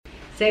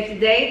Save the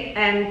date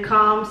and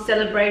come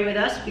celebrate with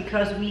us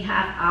because we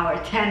have our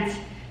 10th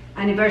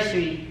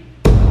anniversary.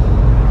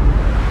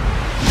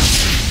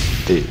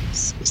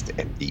 This is the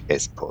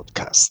MDS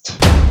podcast.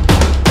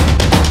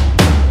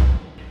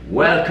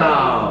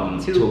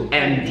 Welcome to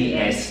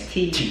MDS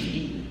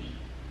TV.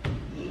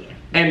 Yeah.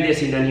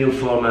 MDS in a new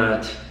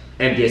format.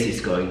 MDS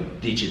is going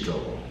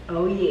digital.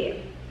 Oh yeah.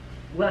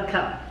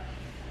 Welcome.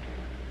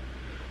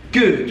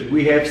 Good,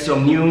 we have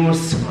some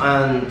news,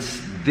 and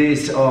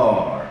these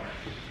are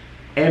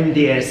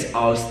MDS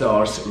All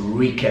Stars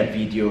recap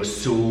video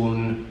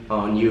soon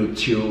on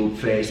YouTube,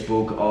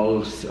 Facebook,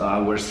 all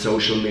our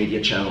social media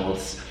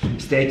channels.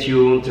 Stay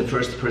tuned, the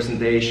first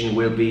presentation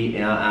will be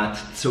at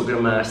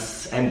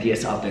Zugermass,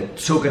 MDS at the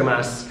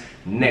Zugermass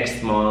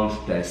next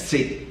month, the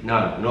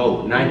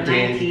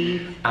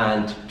 19th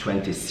and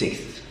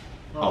 26th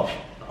of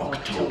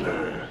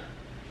October.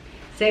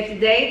 Save the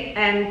date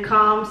and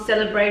come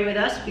celebrate with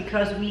us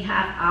because we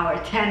have our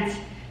 10th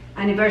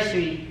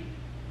anniversary,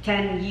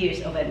 10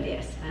 years of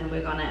MDS, and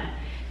we're gonna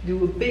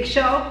do a big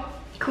show,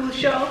 cool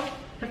show,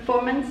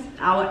 performance.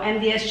 Our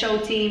MDS show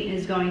team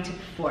is going to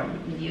perform.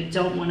 You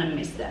don't want to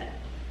miss that.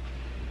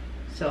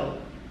 So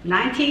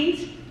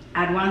 19th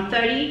at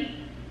 1:30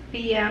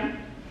 p.m.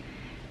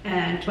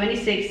 and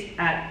 26th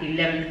at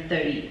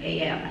 11:30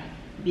 a.m.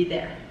 Be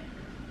there.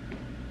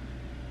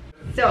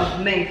 So,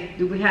 Meg,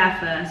 do we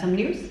have some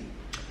news?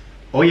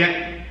 Oh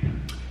yeah,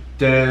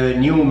 the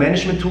new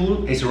management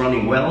tool is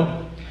running well.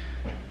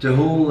 The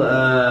whole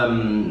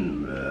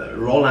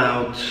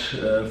rollout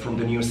from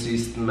the new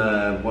system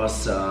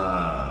was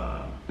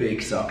a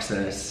big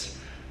success,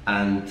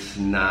 and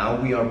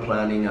now we are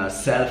planning a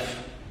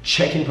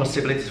self-check-in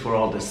possibilities for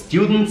all the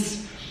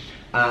students,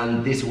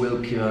 and this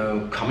will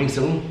coming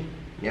soon.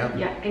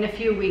 Yeah, in a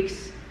few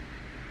weeks.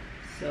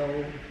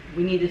 So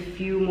we need a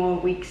few more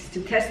weeks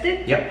to test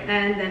it,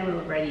 and then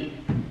we're ready.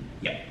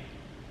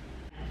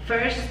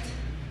 1st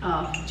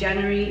of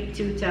January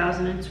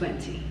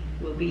 2020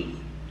 will be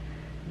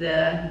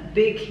the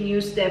big new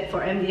step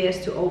for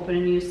MDS to open a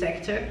new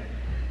sector.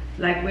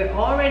 Like, we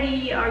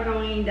already are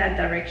going in that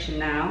direction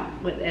now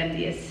with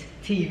MDS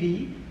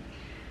TV,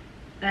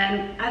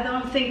 and I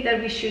don't think that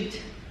we should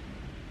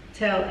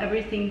tell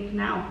everything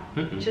now.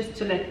 Just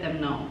to let them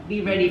know.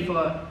 Be ready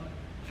for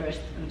 1st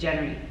of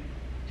January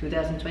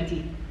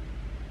 2020.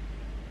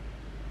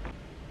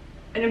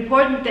 An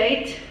important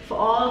date for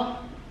all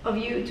of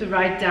you to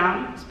write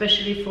down,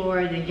 especially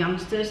for the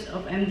youngsters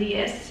of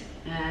MDS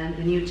and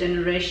the new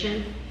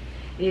generation,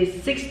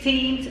 is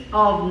 16th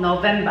of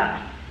November.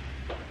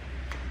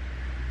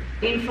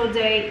 Info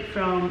day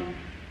from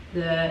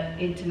the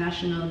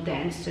International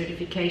Dance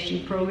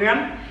Certification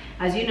Program.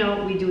 As you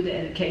know, we do the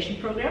education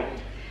program.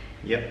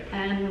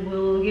 And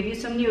we'll give you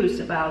some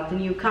news about the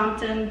new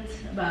content,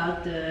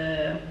 about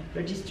the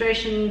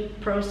registration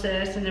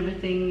process and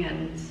everything,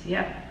 and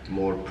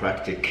more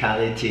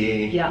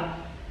practicality.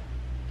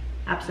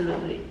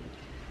 Absolutely.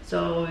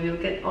 So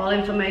you'll get all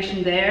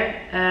information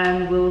there,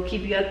 and we'll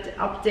keep you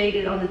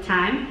updated on the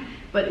time.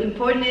 But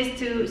important is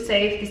to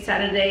save the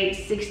Saturday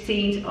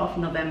 16th of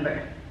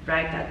November.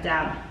 Write that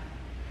down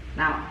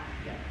now.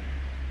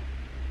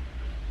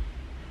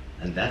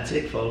 And that's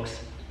it, folks.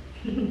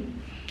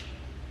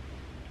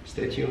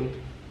 Stay tuned.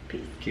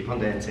 Peace. Keep on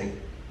dancing.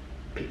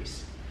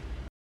 Peace.